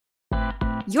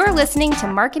You're listening to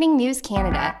Marketing News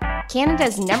Canada,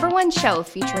 Canada's #1 show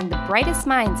featuring the brightest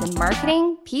minds in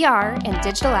marketing, PR, and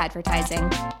digital advertising.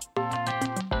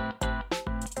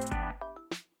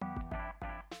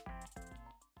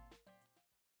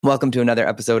 Welcome to another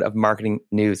episode of Marketing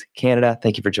News Canada.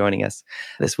 Thank you for joining us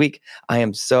this week. I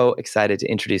am so excited to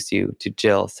introduce you to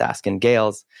Jill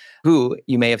Saskin-Gales, who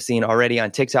you may have seen already on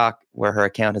TikTok, where her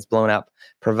account has blown up,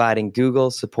 providing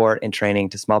Google support and training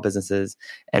to small businesses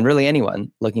and really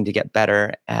anyone looking to get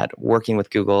better at working with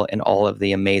Google and all of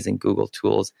the amazing Google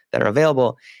tools that are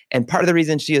available. And part of the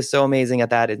reason she is so amazing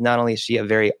at that is not only is she a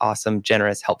very awesome,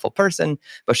 generous, helpful person,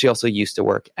 but she also used to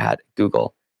work at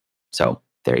Google. So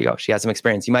there you go. She has some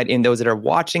experience. You might, in those that are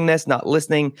watching this, not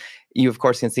listening, you of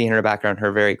course can see in her background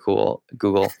her very cool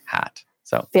Google hat.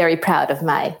 So very proud of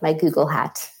my Google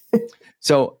hat.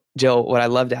 So Jill, what I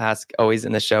love to ask always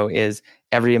in the show is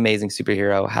every amazing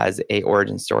superhero has a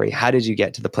origin story. How did you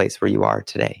get to the place where you are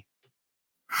today?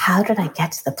 How did I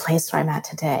get to the place where I'm at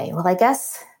today? Well, I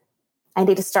guess I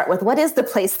need to start with what is the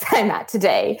place that I'm at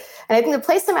today? And I think the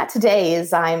place I'm at today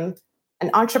is I'm an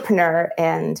entrepreneur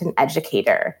and an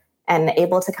educator, and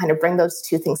able to kind of bring those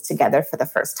two things together for the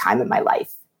first time in my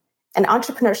life. And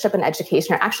entrepreneurship and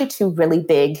education are actually two really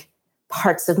big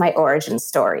parts of my origin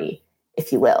story,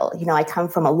 if you will. You know, I come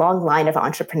from a long line of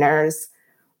entrepreneurs.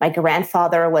 My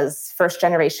grandfather was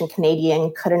first-generation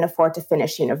Canadian, couldn't afford to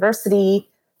finish university,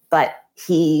 but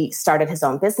he started his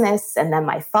own business. And then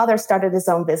my father started his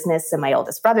own business, and my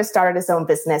oldest brother started his own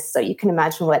business. So you can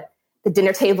imagine what the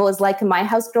dinner table is like in my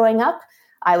house growing up.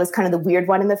 I was kind of the weird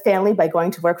one in the family by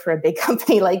going to work for a big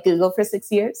company like Google for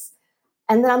 6 years.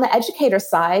 And then on the educator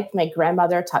side, my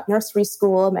grandmother taught nursery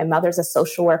school. My mother's a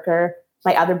social worker.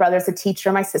 My other brother's a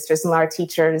teacher. My sisters-in-law are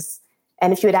teachers.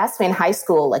 And if you had asked me in high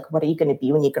school, like, what are you going to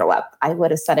be when you grow up? I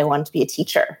would have said I wanted to be a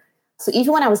teacher. So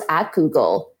even when I was at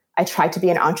Google, I tried to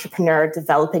be an entrepreneur,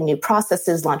 developing new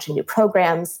processes, launching new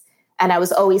programs. And I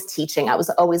was always teaching. I was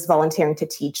always volunteering to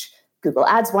teach Google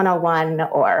Ads 101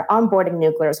 or onboarding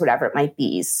newglers, whatever it might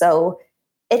be. So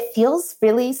it feels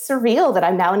really surreal that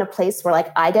I'm now in a place where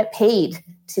I get paid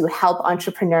to help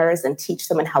entrepreneurs and teach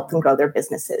them and help them grow their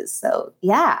businesses. So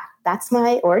yeah, that's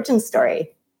my origin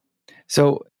story.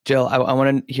 So Jill, I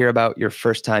want to hear about your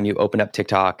first time you opened up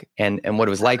TikTok and what it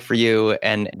was like for you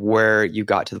and where you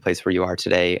got to the place where you are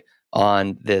today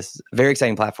on this very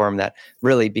exciting platform that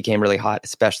really became really hot,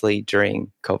 especially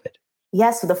during COVID.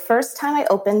 Yeah, so the first time I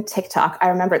opened TikTok, I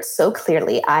remember it so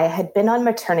clearly. I had been on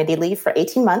maternity leave for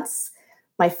 18 months.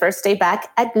 My first day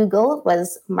back at Google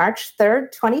was March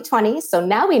 3rd, 2020. So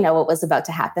now we know what was about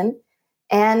to happen.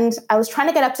 And I was trying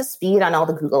to get up to speed on all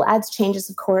the Google Ads changes,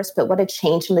 of course, but what had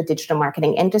changed in the digital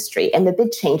marketing industry and the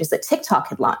big changes that TikTok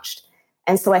had launched.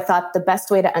 And so I thought the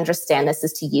best way to understand this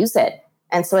is to use it.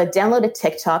 And so I downloaded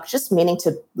TikTok, just meaning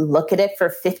to look at it for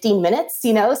 15 minutes,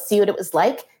 see what it was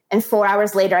like. And 4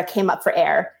 hours later, I came up for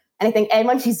air. And I think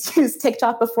anyone who's used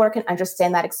TikTok before can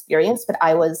understand that experience, but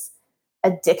I was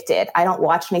addicted. I don't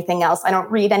watch anything else. I don't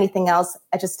read anything else.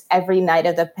 Every night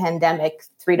of the pandemic,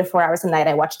 3 to 4 hours a night,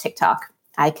 I watch TikTok.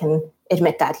 I can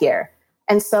admit that here.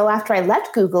 And so after I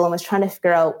left Google and was trying to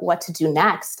figure out what to do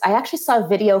next, I actually saw a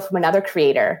video from another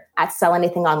creator at Sell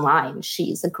Anything Online.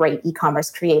 She's a great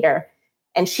e-commerce creator.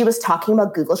 And she was talking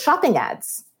about Google Shopping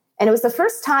ads. And it was the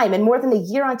first time in more than a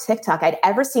year on TikTok I'd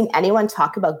ever seen anyone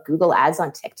talk about Google Ads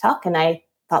on TikTok. And I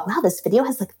thought, wow, this video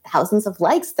has thousands of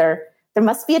likes. There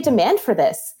must be a demand for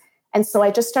this. And so I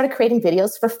just started creating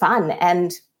videos for fun.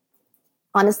 And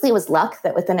honestly, it was luck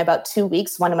that within about 2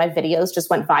 weeks, one of my videos just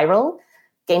went viral,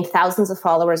 gained thousands of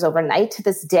followers overnight. To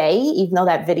this day, even though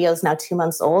that video is now 2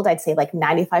 months old, I'd say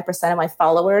 95% of my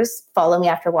followers follow me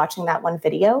after watching that one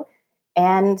video.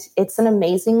 And it's an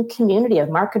amazing community of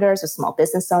marketers, of small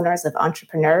business owners, of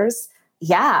entrepreneurs.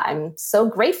 Yeah, I'm so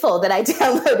grateful that I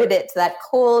downloaded it that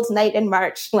cold night in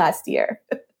March last year.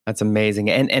 That's amazing.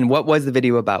 And what was the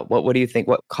video about? What do you think?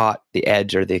 What caught the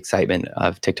edge or the excitement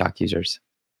of TikTok users?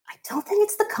 I don't think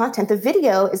it's the content. The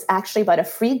video is actually about a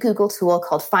free Google tool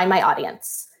called Find My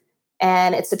Audience.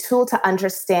 And it's a tool to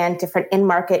understand different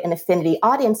in-market and affinity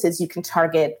audiences you can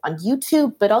target on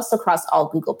YouTube, but also across all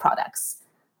Google products.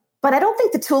 But I don't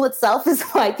think the tool itself is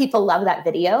why people love that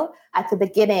video. At the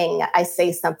beginning, I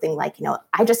say something like,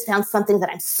 I just found something that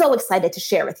I'm so excited to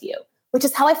share with you, which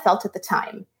is how I felt at the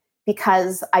time.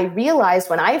 Because I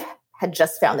realized when I had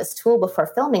just found this tool before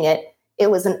filming it, it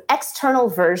was an external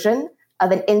version of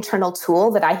an internal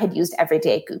tool that I had used every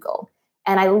day at Google.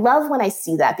 And I love when I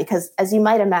see that because, as you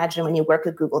might imagine, when you work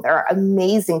at Google, there are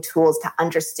amazing tools to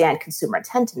understand consumer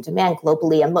intent and demand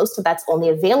globally. And most of that's only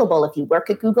available if you work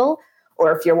at Google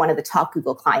or if you're one of the top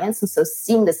Google clients. And so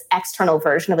seeing this external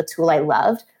version of a tool I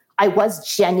loved, I was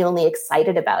genuinely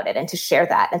excited about it and to share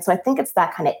that. And so I think it's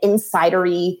that kind of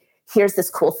insidery, here's this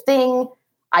cool thing.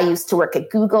 I used to work at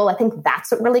Google. I think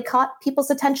that's what really caught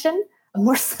people's attention,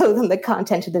 more so than the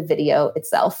content of the video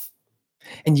itself.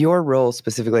 And your role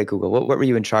specifically at Google, what were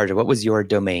you in charge of? What was your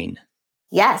domain?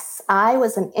 Yes, I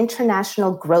was an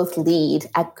international growth lead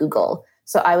at Google.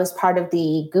 So I was part of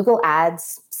the Google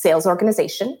Ads sales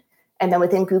organization. And then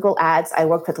within Google Ads, I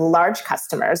worked with large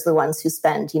customers, the ones who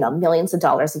spend, millions of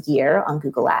dollars a year on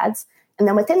Google Ads. And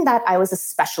then within that, I was a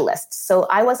specialist. So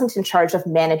I wasn't in charge of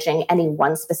managing any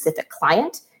one specific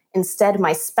client. Instead,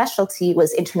 my specialty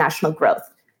was international growth,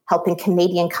 helping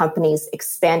Canadian companies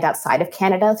expand outside of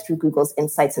Canada through Google's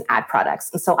insights and ad products.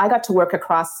 And so I got to work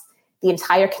across the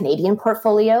entire Canadian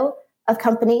portfolio of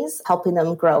companies, helping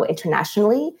them grow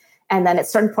internationally. And then at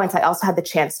certain points, I also had the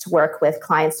chance to work with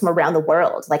clients from around the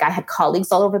world. Like I had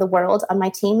colleagues all over the world on my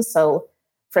team. So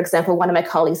for example, one of my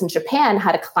colleagues in Japan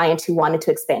had a client who wanted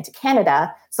to expand to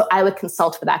Canada. So I would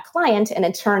consult for that client. And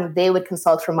in turn, they would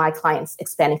consult for my clients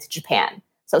expanding to Japan.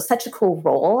 So such a cool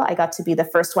role. I got to be the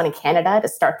first one in Canada to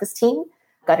start this team.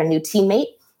 Got a new teammate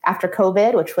after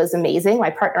COVID, which was amazing. My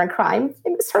partner in crime. I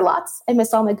miss her lots. I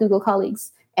miss all my Google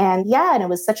colleagues. And it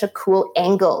was such a cool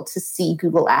angle to see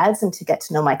Google Ads and to get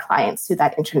to know my clients through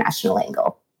that international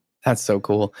angle. That's so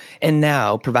cool. And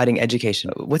now providing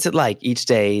education, what's it like each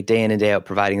day, day in and day out,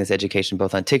 providing this education,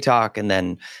 both on TikTok and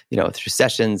then, through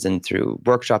sessions and through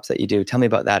workshops that you do? Tell me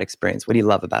about that experience. What do you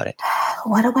love about it?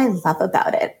 What do I love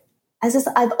about it?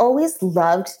 I've always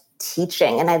loved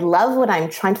teaching, and I love when I'm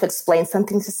trying to explain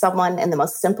something to someone in the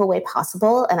most simple way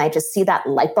possible. And I just see that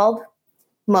light bulb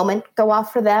moment go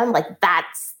off for them. Like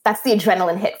that's the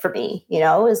adrenaline hit for me,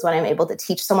 is when I'm able to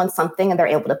teach someone something and they're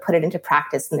able to put it into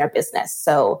practice in their business.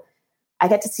 So I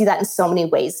get to see that in so many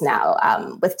ways now.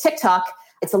 With TikTok,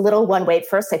 it's a little one way at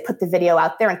first. I put the video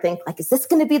out there and think is this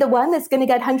going to be the one that's going to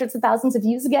get hundreds of thousands of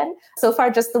views again? So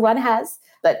far, just the one has.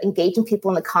 But engaging people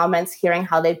in the comments, hearing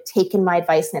how they've taken my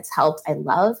advice and it's helped, I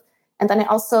love. And then I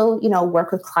also,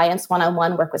 work with clients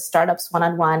one-on-one, work with startups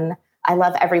one-on-one. I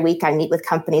love every week I meet with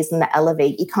companies in the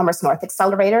Elevate E-commerce North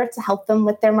Accelerator to help them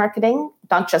with their marketing,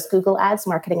 not just Google Ads,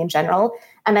 marketing in general.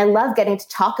 And I love getting to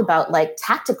talk about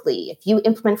tactically, if you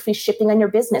implement free shipping on your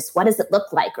business, what does it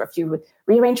look like? Or if you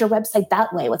rearrange your website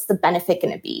that way, what's the benefit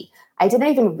going to be? I didn't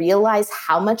even realize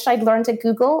how much I'd learned at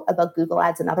Google about Google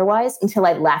Ads and otherwise until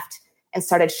I left and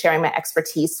started sharing my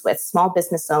expertise with small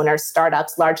business owners,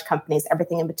 startups, large companies,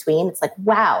 everything in between. It's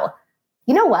wow,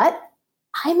 you know what?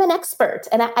 I'm an expert.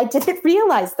 And I didn't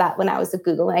realize that when I was at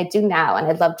Google, and I do now. And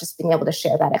I love just being able to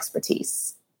share that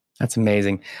expertise. That's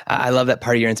amazing. I love that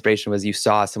part of your inspiration was you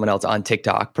saw someone else on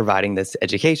TikTok providing this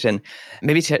education.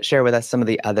 Maybe share with us some of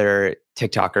the other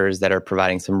TikTokers that are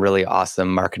providing some really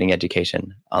awesome marketing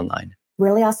education online.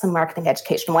 Really awesome marketing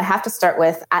education. Well, I have to start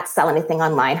with at Sell Anything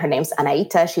Online. Her name's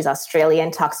Anaita. She's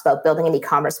Australian, talks about building an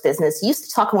e-commerce business. Used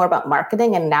to talk more about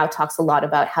marketing and now talks a lot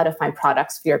about how to find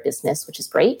products for your business, which is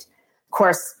great. Of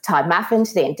course, Todd Maffin,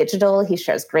 Today in Digital. He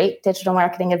shares great digital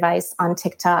marketing advice on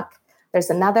TikTok. There's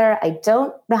another, I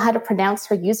don't know how to pronounce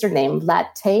her username,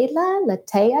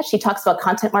 Latea. She talks about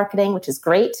content marketing, which is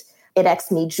great.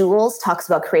 ItXme Jules talks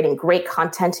about creating great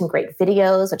content and great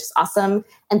videos, which is awesome.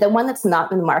 And the one that's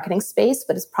not in the marketing space,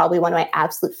 but is probably one of my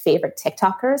absolute favorite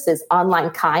TikTokers is Online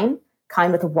Kind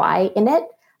with a Y in it.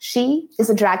 She is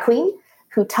a drag queen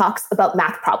who talks about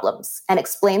math problems and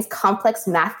explains complex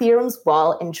math theorems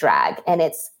while in drag. And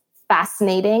it's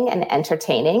fascinating and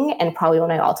entertaining and probably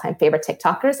one of my all-time favorite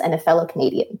TikTokers and a fellow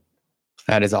Canadian.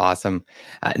 That is awesome.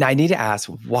 Now I need to ask,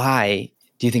 why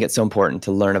do you think it's so important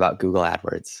to learn about Google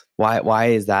AdWords? Why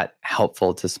is that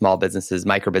helpful to small businesses,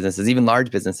 micro businesses, even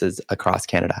large businesses across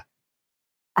Canada?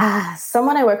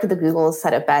 Someone I worked with at Google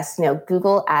said it best,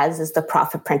 Google Ads is the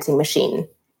profit printing machine.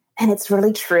 And it's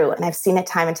really true. And I've seen it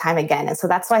time and time again. And so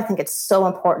that's why I think it's so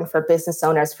important for business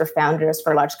owners, for founders,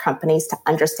 for large companies to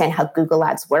understand how Google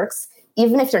Ads works,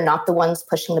 even if you're not the ones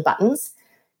pushing the buttons.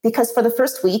 Because for the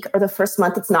first week or the first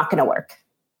month, it's not going to work.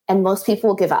 And most people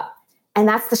will give up. And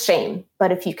that's the shame.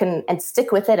 But if you can and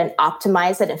stick with it and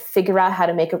optimize it and figure out how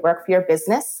to make it work for your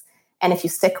business, and if you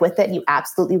stick with it, you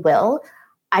absolutely will.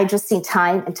 I just see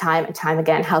time and time and time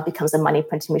again how it becomes a money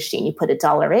printing machine. You put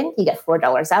 $1 in, you get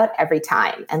 $4 out every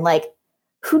time. And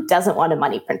who doesn't want a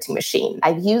money printing machine?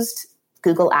 I've used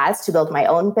Google Ads to build my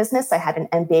own business. I had an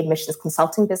MBA admissions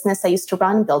consulting business I used to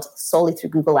run, built solely through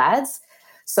Google Ads.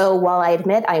 So while I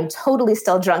admit I am totally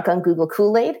still drunk on Google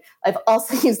Kool-Aid, I've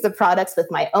also used the products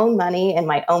with my own money and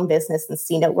my own business and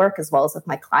seen it work as well as with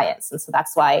my clients. And so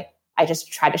that's why I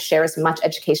just try to share as much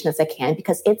education as I can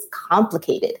because it's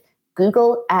complicated.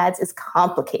 Google Ads is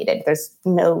complicated. There's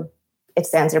no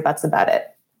ifs, ands, or buts about it.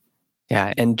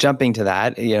 Yeah. And jumping to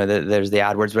that, there's the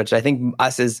AdWords, which I think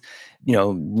us as,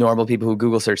 normal people who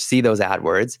Google search see those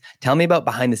AdWords. Tell me about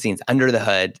behind the scenes, under the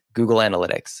hood, Google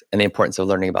Analytics, and the importance of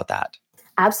learning about that.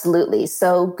 Absolutely.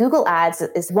 So Google Ads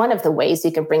is one of the ways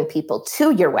you can bring people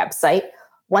to your website.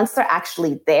 Once they're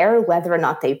actually there, whether or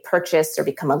not they purchase or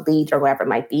become a lead or whatever it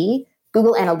might be,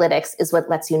 Google Analytics is what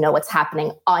lets you know what's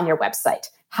happening on your website.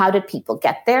 How did people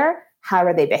get there? How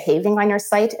are they behaving on your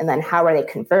site? And then how are they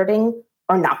converting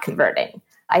or not converting?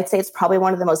 I'd say it's probably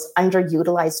one of the most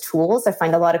underutilized tools. I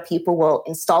find a lot of people will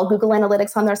install Google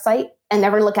Analytics on their site and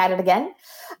never look at it again.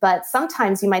 But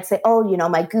sometimes you might say,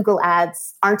 my Google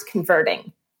Ads aren't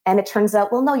converting. And it turns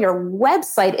out, well, no, your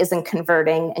website isn't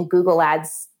converting and Google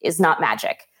Ads is not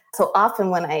magic. So often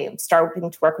when I start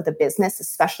to work with a business,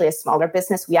 especially a smaller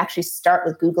business, we actually start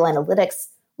with Google Analytics,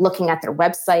 looking at their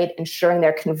website, ensuring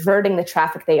they're converting the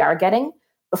traffic they are getting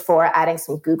before adding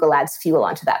some Google Ads fuel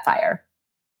onto that fire.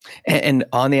 And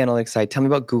on the analytics side, tell me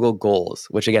about Google Goals,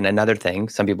 which again, another thing,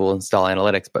 some people will install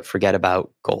analytics, but forget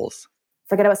about goals.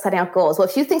 Forget about setting out goals. Well,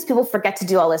 a few things people forget to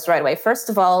do all this right away. First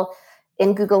of all,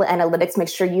 in Google Analytics, make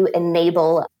sure you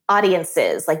enable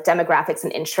audiences like demographics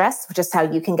and interests, which is how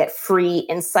you can get free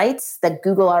insights that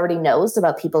Google already knows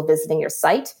about people visiting your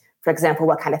site. For example,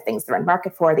 what kind of things they're in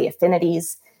market for, the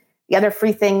affinities. The other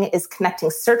free thing is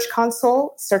connecting Search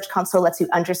Console. Search Console lets you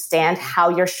understand how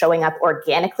you're showing up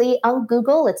organically on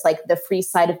Google. It's like the free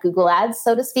side of Google Ads,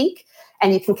 so to speak.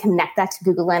 And you can connect that to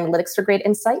Google Analytics for great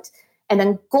insight. And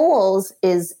then Goals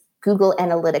is Google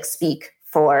Analytics speak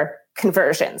for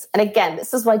conversions. And again,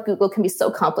 this is why Google can be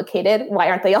so complicated. Why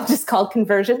aren't they all just called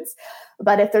conversions?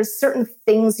 But if there's certain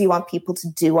things you want people to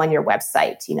do on your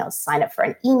website, sign up for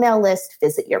an email list,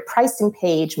 visit your pricing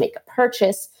page, make a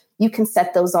purchase, you can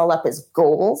set those all up as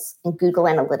goals in Google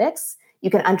Analytics.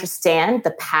 You can understand the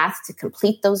path to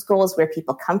complete those goals, where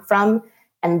people come from.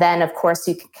 And then, of course,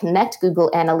 you can connect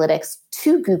Google Analytics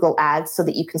to Google Ads so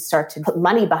that you can start to put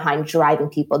money behind driving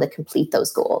people to complete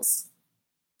those goals.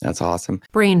 That's awesome.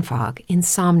 Brain fog,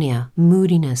 insomnia,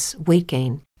 moodiness, weight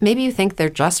gain. Maybe you think they're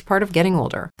just part of getting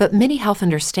older, but MIDI Health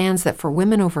understands that for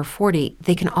women over 40,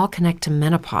 they can all connect to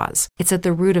menopause. It's at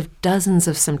the root of dozens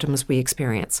of symptoms we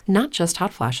experience, not just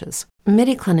hot flashes.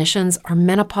 MIDI clinicians are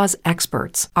menopause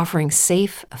experts, offering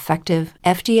safe, effective,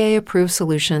 FDA-approved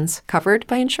solutions covered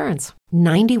by insurance.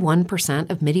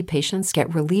 91% of MIDI patients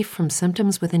get relief from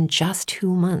symptoms within just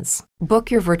 2 months.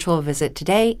 Book your virtual visit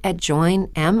today at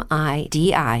joinmidi.com.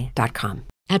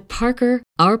 At Parker,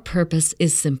 our purpose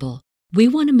is simple. We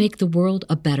want to make the world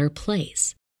a better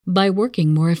place by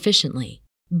working more efficiently,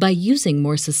 by using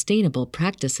more sustainable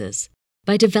practices,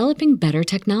 by developing better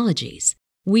technologies.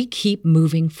 We keep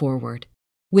moving forward.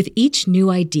 With each new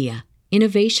idea,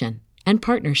 innovation, and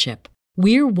partnership,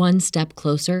 we're one step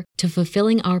closer to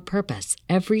fulfilling our purpose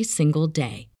every single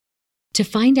day. To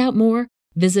find out more,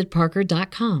 visit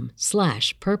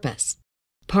parker.com/purpose.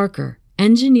 Parker,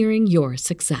 engineering your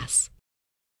success.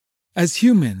 As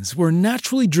humans, we're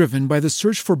naturally driven by the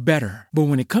search for better. But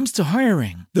when it comes to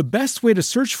hiring, the best way to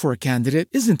search for a candidate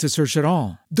isn't to search at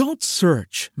all. Don't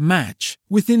search, match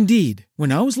with Indeed.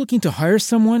 When I was looking to hire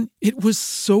someone, it was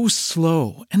so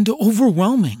slow and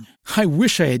overwhelming. I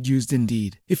wish I had used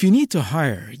Indeed. If you need to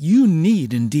hire, you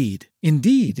need Indeed.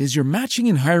 Indeed is your matching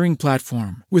and hiring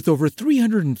platform with over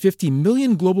 350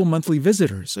 million global monthly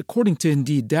visitors, according to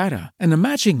Indeed data, and a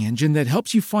matching engine that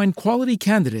helps you find quality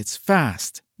candidates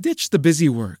fast. Ditch the busy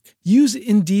work. Use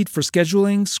Indeed for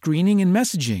scheduling, screening, and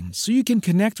messaging so you can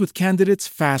connect with candidates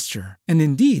faster. And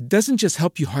Indeed doesn't just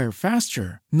help you hire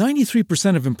faster.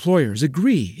 93% of employers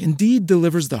agree Indeed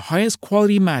delivers the highest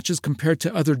quality matches compared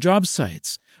to other job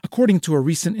sites, according to a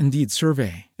recent Indeed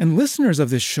survey. And listeners of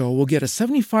this show will get a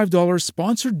 $75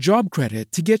 sponsored job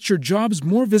credit to get your jobs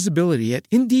more visibility at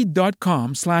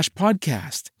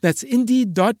Indeed.com/podcast. That's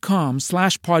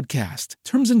Indeed.com/podcast.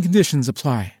 Terms and conditions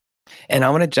apply. And I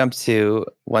want to jump to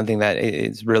one thing that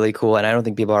is really cool, and I don't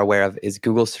think people are aware of, is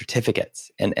Google certificates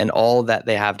and all that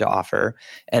they have to offer.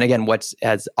 And again, what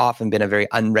has often been a very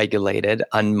unregulated,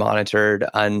 unmonitored,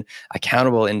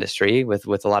 unaccountable industry with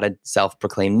a lot of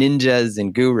self-proclaimed ninjas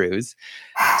and gurus.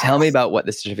 Tell me about what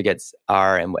the certificates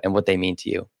are and what they mean to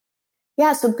you.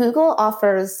 Yeah, so Google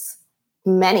offers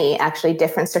many actually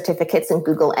different certificates in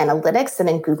Google Analytics and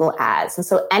in Google Ads. And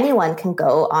so anyone can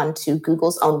go onto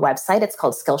Google's own website, it's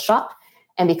called Skillshop,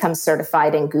 and become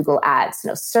certified in Google Ads,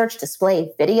 search,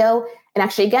 display, video. And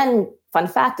actually, again, fun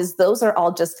fact is those are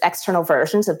all just external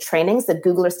versions of trainings that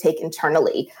Googlers take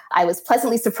internally. I was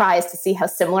pleasantly surprised to see how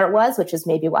similar it was, which is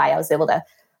maybe why I was able to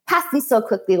pass them so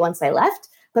quickly once I left.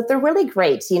 But they're really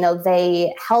great.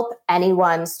 They help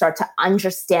anyone start to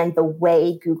understand the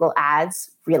way Google Ads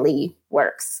really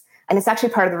works. And it's actually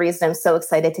part of the reason I'm so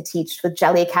excited to teach with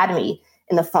Jelly Academy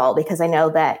in the fall, because I know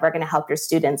that we're going to help your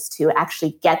students to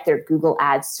actually get their Google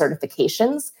Ads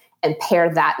certifications and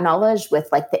pair that knowledge with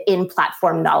like the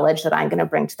in-platform knowledge that I'm going to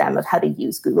bring to them of how to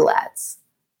use Google Ads.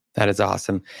 That is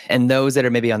awesome. And those that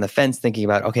are maybe on the fence thinking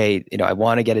about, okay, I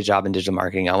want to get a job in digital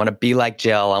marketing. I want to be like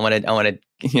Jill. I want to,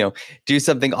 do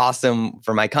something awesome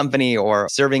for my company or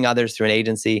serving others through an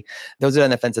agency. Those that are on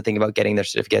the fence of thinking about getting their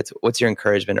certificates. What's your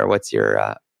encouragement or what's your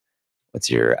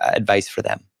advice for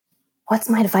them? What's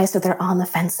my advice if they're on the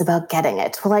fence about getting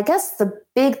it? Well, I guess the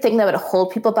big thing that would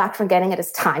hold people back from getting it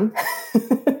is time,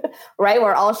 right?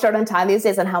 We're all short on time these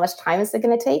days, and how much time is it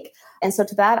going to take? And so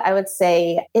to that, I would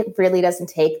say it really doesn't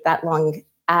take that long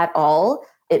at all.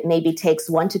 It maybe takes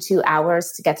 1 to 2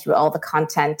 hours to get through all the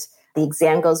content. The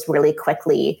exam goes really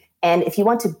quickly. And if you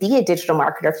want to be a digital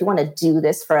marketer, if you want to do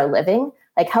this for a living,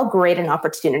 like how great an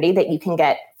opportunity that you can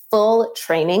get full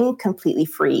training completely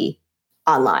free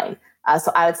online.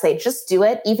 So I would say just do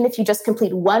it. Even if you just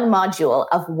complete one module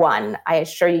of one, I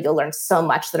assure you'll learn so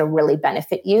much that'll really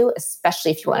benefit you,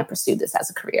 especially if you want to pursue this as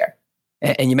a career.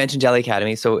 And you mentioned Jelly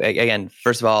Academy. So again,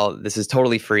 first of all, this is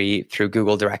totally free through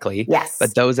Google directly. Yes.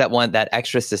 But those that want that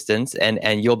extra assistance,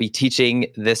 and you'll be teaching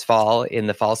this fall in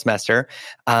the fall semester,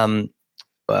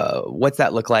 what's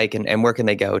that look like and where can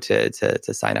they go to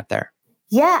sign up there?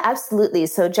 Yeah, absolutely.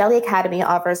 So Jelly Academy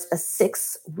offers a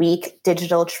 6-week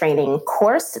digital training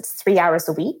course. It's 3 hours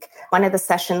a week. One of the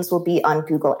sessions will be on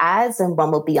Google Ads and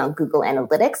one will be on Google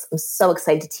Analytics. I'm so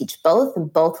excited to teach both,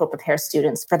 and both will prepare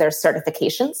students for their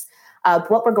certifications.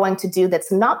 What we're going to do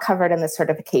that's not covered in the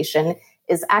certification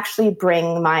is actually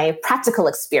bring my practical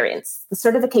experience. The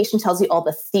certification tells you all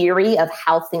the theory of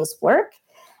how things work.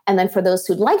 And then for those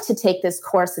who'd like to take this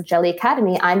course at Jelly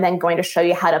Academy, I'm then going to show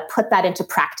you how to put that into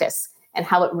practice and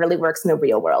how it really works in the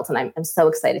real world. And I'm so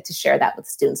excited to share that with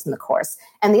students in the course.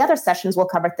 And the other sessions will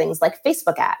cover things like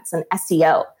Facebook ads and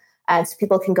SEO. And so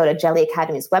people can go to Jelly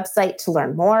Academy's website to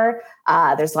learn more.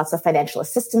 There's lots of financial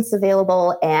assistance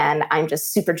available. And I'm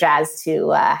just super jazzed to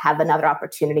have another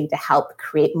opportunity to help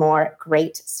create more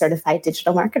great certified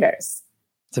digital marketers.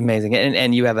 It's amazing.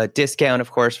 And you have a discount,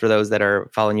 of course, for those that are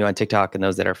following you on TikTok and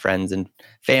those that are friends and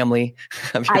family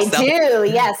of yourself. I do,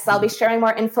 yes. I'll be sharing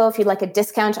more info. If you'd like a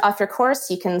discount off your course,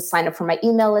 you can sign up for my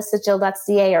email list at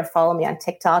jill.ca or follow me on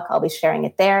TikTok. I'll be sharing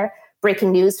it there.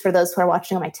 Breaking news for those who are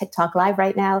watching on my TikTok live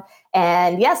right now.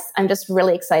 And yes, I'm just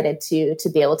really excited to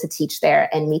be able to teach there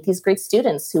and meet these great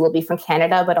students who will be from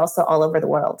Canada, but also all over the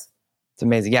world. It's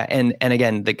amazing. Yeah. And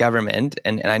again, the government,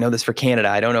 and I know this for Canada,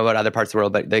 I don't know about other parts of the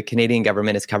world, but the Canadian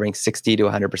government is covering 60 to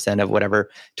 100% of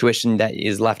whatever tuition that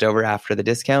is left over after the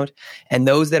discount. And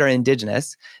those that are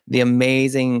Indigenous, the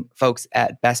amazing folks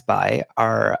at Best Buy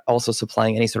are also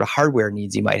supplying any sort of hardware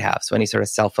needs you might have. So any sort of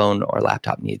cell phone or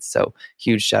laptop needs. So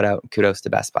huge shout out and kudos to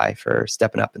Best Buy for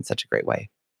stepping up in such a great way.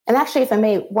 And actually, if I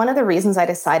may, one of the reasons I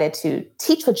decided to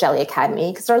teach with Jelly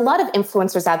Academy, because there are a lot of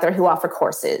influencers out there who offer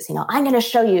courses, I'm going to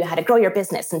show you how to grow your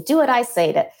business and do what I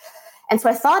say to. And so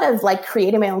I thought of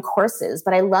creating my own courses,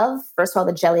 but I love, first of all,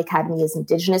 the Jelly Academy is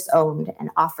Indigenous owned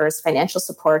and offers financial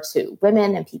support to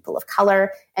women and people of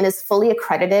color and is fully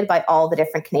accredited by all the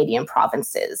different Canadian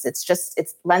provinces. It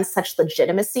lends such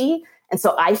legitimacy. And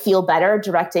so I feel better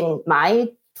directing my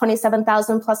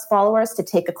 27,000 plus followers to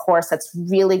take a course that's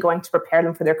really going to prepare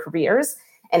them for their careers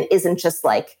and isn't just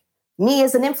like me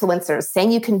as an influencer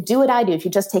saying you can do what I do if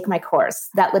you just take my course.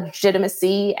 That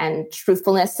legitimacy and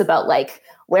truthfulness about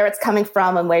where it's coming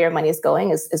from and where your money is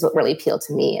going is what really appealed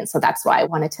to me. And so that's why I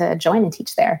wanted to join and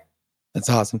teach there. That's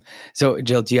awesome. So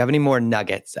Jill, do you have any more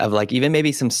nuggets of even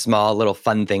maybe some small little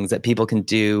fun things that people can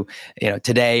do,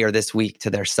 today or this week to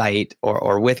their site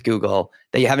or with Google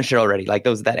that you haven't shared already?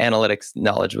 That analytics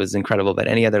knowledge was incredible, but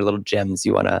any other little gems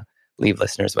you want to leave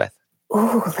listeners with?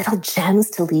 Ooh, little gems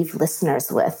to leave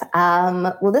listeners with.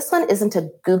 Well, this one isn't a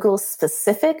Google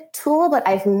specific tool, but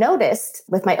I've noticed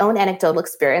with my own anecdotal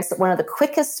experience that one of the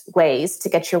quickest ways to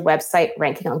get your website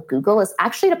ranking on Google is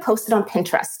actually to post it on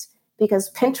Pinterest.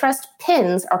 Because Pinterest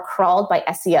pins are crawled by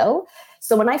SEO.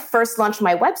 So when I first launched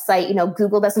my website,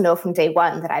 Google doesn't know from day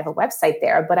one that I have a website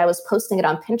there, but I was posting it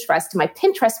on Pinterest. My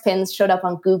Pinterest pins showed up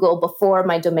on Google before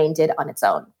my domain did on its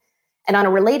own. And on a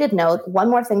related note,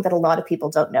 one more thing that a lot of people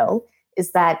don't know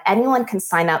is that anyone can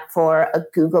sign up for a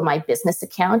Google My Business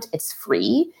account. It's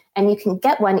free, and you can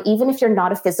get one even if you're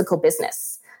not a physical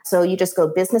business. So you just go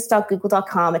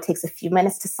business.google.com. It takes a few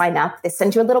minutes to sign up. They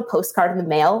send you a little postcard in the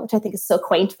mail, which I think is so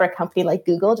quaint for a company like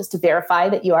Google, just to verify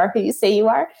that you are who you say you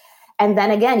are. And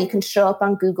then again, you can show up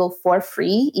on Google for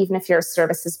free, even if you're a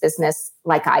services business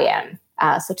like I am.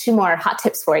 So 2 more hot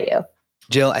tips for you.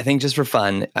 Jill, I think just for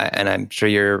fun, and I'm sure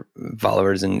your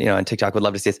followers and on TikTok would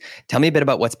love to see this. Tell me a bit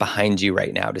about what's behind you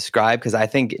right now. Describe, because I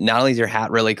think not only is your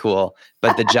hat really cool,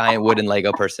 but the giant wooden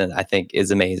Lego person I think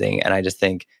is amazing. And I just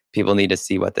think people need to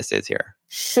see what this is here.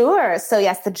 Sure. So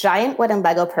yes, the giant wooden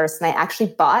Lego person I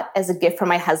actually bought as a gift for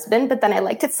my husband, but then I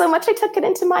liked it so much I took it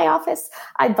into my office.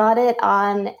 I bought it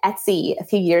on Etsy a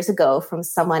few years ago from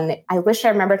someone, I wish I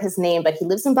remembered his name, but he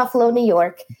lives in Buffalo, New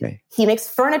York. Okay. He makes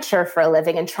furniture for a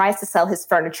living and tries to sell his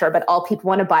furniture, but all people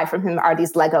want to buy from him are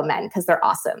these Lego men because they're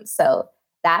awesome. So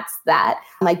that's that.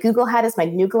 My Google hat is my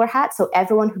Noogler hat. So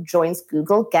everyone who joins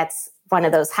Google gets one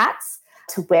of those hats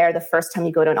to wear the first time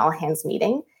you go to an all hands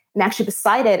meeting. And actually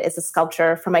beside it is a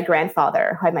sculpture from my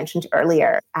grandfather, who I mentioned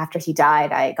earlier. After he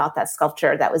died, I got that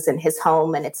sculpture that was in his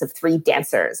home, and it's of 3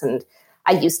 dancers. And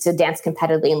I used to dance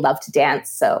competitively and love to dance.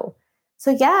 So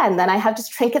yeah, and then I have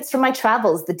just trinkets from my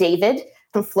travels. The David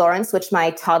from Florence, which my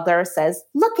toddler says,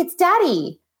 "Look, it's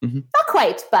Daddy." Mm-hmm. Not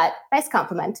quite, but nice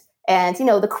compliment. And,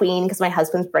 the Queen, because my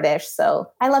husband's British. So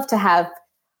I love to have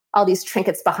all these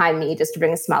trinkets behind me just to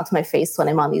bring a smile to my face when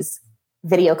I'm on these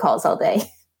video calls all day.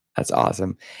 That's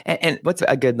awesome. And what's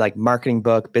a good marketing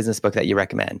book, business book that you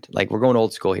recommend? We're going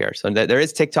old school here. So there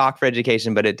is TikTok for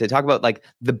education, but to talk about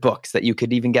the books that you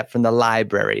could even get from the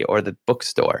library or the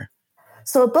bookstore.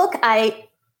 So a book, I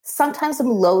sometimes am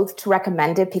loath to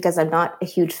recommend it because I'm not a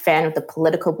huge fan of the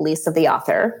political beliefs of the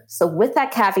author. So with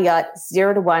that caveat,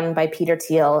 0 to 1 by Peter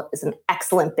Thiel is an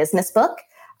excellent business book.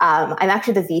 I'm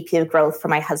actually the VP of growth for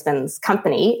my husband's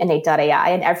company, Innate.ai,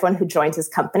 and everyone who joins his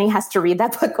company has to read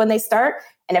that book when they start.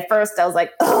 And at first I was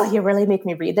like, oh, you really make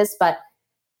me read this, but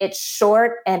it's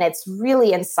short and it's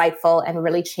really insightful and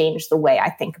really changed the way I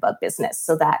think about business.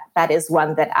 So that is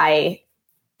one that I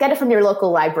get it from your local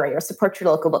library or support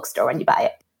your local bookstore when you buy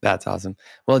it. That's awesome.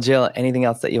 Well, Jill, anything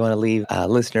else that you want to leave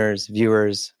listeners,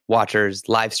 viewers, watchers,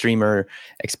 live streamer,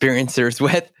 experiencers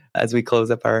with as we close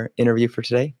up our interview for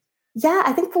today? Yeah,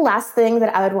 I think the last thing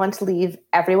that I would want to leave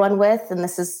everyone with, and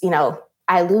this is,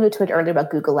 I alluded to it earlier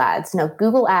about Google Ads.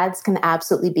 Google Ads can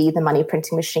absolutely be the money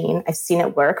printing machine. I've seen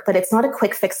it work, but it's not a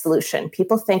quick fix solution.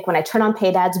 People think when I turn on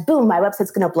paid ads, boom, my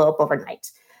website's going to blow up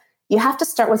overnight. You have to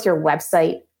start with your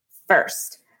website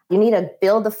first. You need to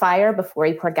build the fire before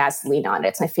you pour gasoline on it.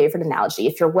 It's my favorite analogy.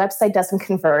 If your website doesn't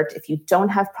convert, if you don't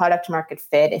have product market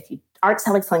fit, if you aren't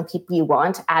selling people you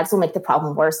want, ads will make the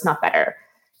problem worse, not better.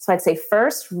 So I'd say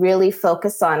first, really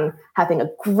focus on having a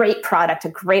great product, a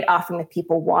great offering that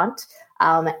people want,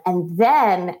 and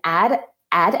then add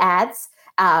ads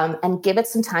and give it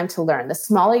some time to learn. The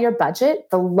smaller your budget,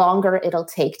 the longer it'll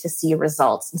take to see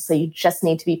results. And so you just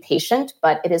need to be patient,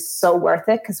 but it is so worth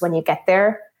it because when you get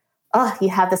there, you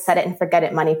have the set it and forget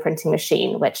it money printing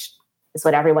machine, which is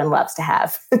what everyone loves to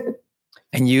have.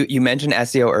 And you mentioned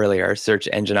SEO earlier, search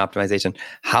engine optimization.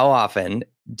 How often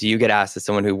do you get asked as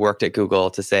someone who worked at Google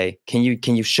to say, can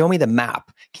you show me the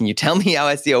map? Can you tell me how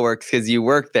SEO works? Because you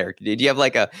work there. Do you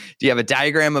have a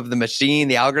diagram of the machine,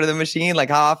 the algorithm machine?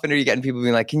 How often are you getting people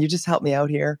being like, can you just help me out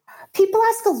here? People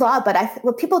ask a lot, but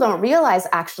what people don't realize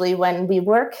actually when we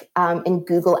work in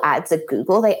Google Ads at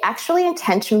Google, they actually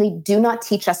intentionally do not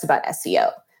teach us about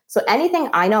SEO. So anything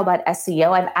I know about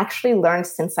SEO, I've actually learned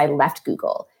since I left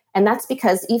Google. And that's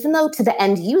because even though to the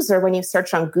end user, when you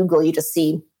search on Google, you just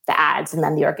see the ads and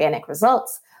then the organic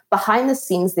results, behind the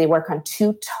scenes, they work on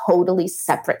 2 totally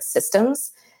separate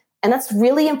systems. And that's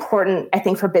really important, I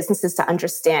think, for businesses to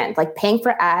understand. Paying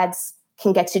for ads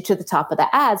can get you to the top of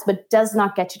the ads, but does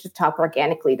not get you to the top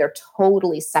organically. They're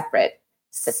totally separate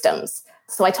systems.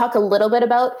 So I talk a little bit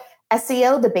about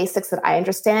SEO, the basics that I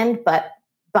understand, but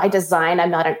by design,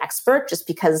 I'm not an expert just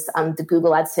because the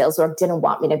Google Ads sales org didn't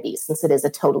want me to be, since it is a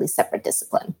totally separate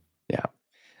discipline. Yeah.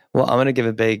 Well, I'm going to give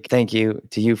a big thank you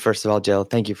to you, first of all, Jill.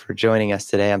 Thank you for joining us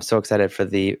today. I'm so excited for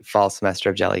the fall semester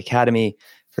of Jelly Academy,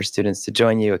 for students to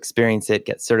join you, experience it,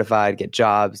 get certified, get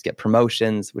jobs, get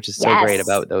promotions, which is so great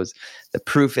about the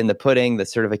proof in the pudding, the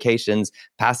certifications,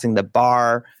 passing the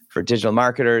bar for digital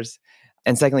marketers.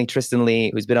 And secondly, Tristan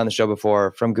Lee, who's been on the show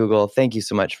before from Google, thank you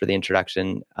so much for the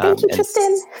introduction. Thank you,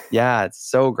 Tristan. Yeah, it's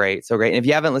so great. So great. And if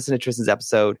you haven't listened to Tristan's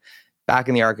episode, back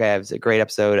in the archives, a great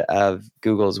episode of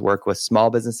Google's work with small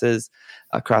businesses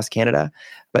across Canada.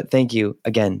 But thank you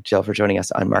again, Jill, for joining us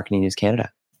on Marketing News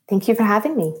Canada. Thank you for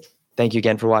having me. Thank you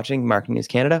again for watching Marketing News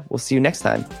Canada. We'll see you next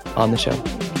time on the show.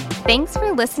 Thanks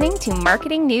for listening to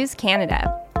Marketing News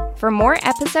Canada. For more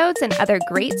episodes and other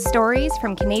great stories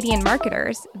from Canadian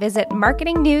marketers, visit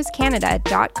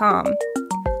marketingnewscanada.com.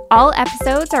 All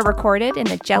episodes are recorded in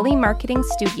the Jelly Marketing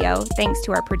Studio thanks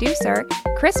to our producer,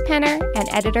 Chris Penner, and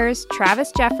editors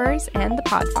Travis Jeffers and The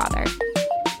Podfather.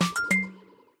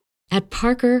 At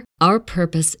Parker, our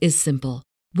purpose is simple.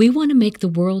 We want to make the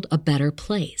world a better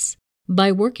place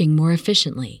by working more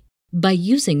efficiently, by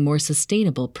using more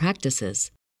sustainable practices,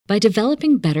 by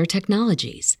developing better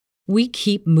technologies. We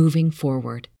keep moving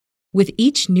forward. With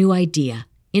each new idea,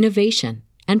 innovation,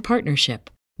 and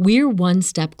partnership, we're one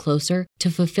step closer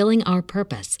to fulfilling our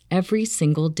purpose every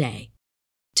single day.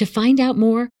 To find out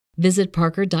more, visit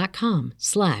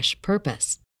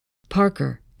parker.com/purpose.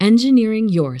 Parker, engineering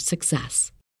your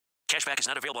success. Cashback is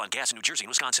not available on gas in New Jersey and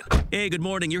Wisconsin. Hey, good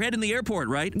morning. You're heading to the airport,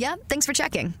 right? Yep, thanks for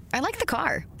checking. I like the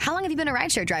car. How long have you been a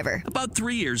rideshare driver? About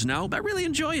 3 years now. I really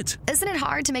enjoy it. Isn't it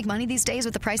hard to make money these days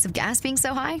with the price of gas being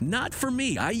so high? Not for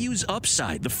me. I use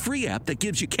Upside, the free app that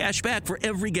gives you cash back for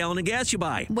every gallon of gas you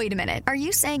buy. Wait a minute. Are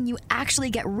you saying you actually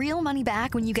get real money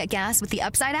back when you get gas with the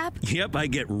Upside app? Yep, I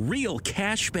get real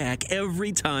cash back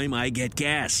every time I get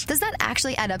gas. Does that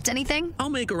actually add up to anything? I'll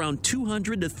make around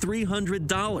 $200 to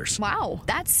 $300. Wow,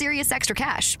 that's serious extra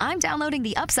cash. I'm downloading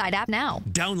the Upside app now.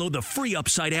 Download the free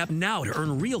Upside app now to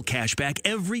earn real cash back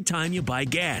every time you buy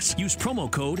gas. Use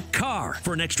promo code CAR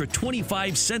for an extra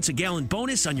 25 cents a gallon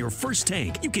bonus on your first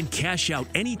tank. You can cash out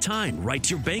anytime right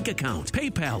to your bank account,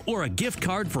 PayPal, or a gift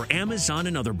card for Amazon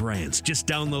and other brands. Just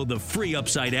download the free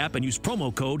Upside app and use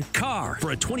promo code CAR for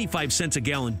a 25 cents a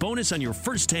gallon bonus on your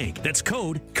first tank. That's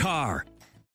code CAR.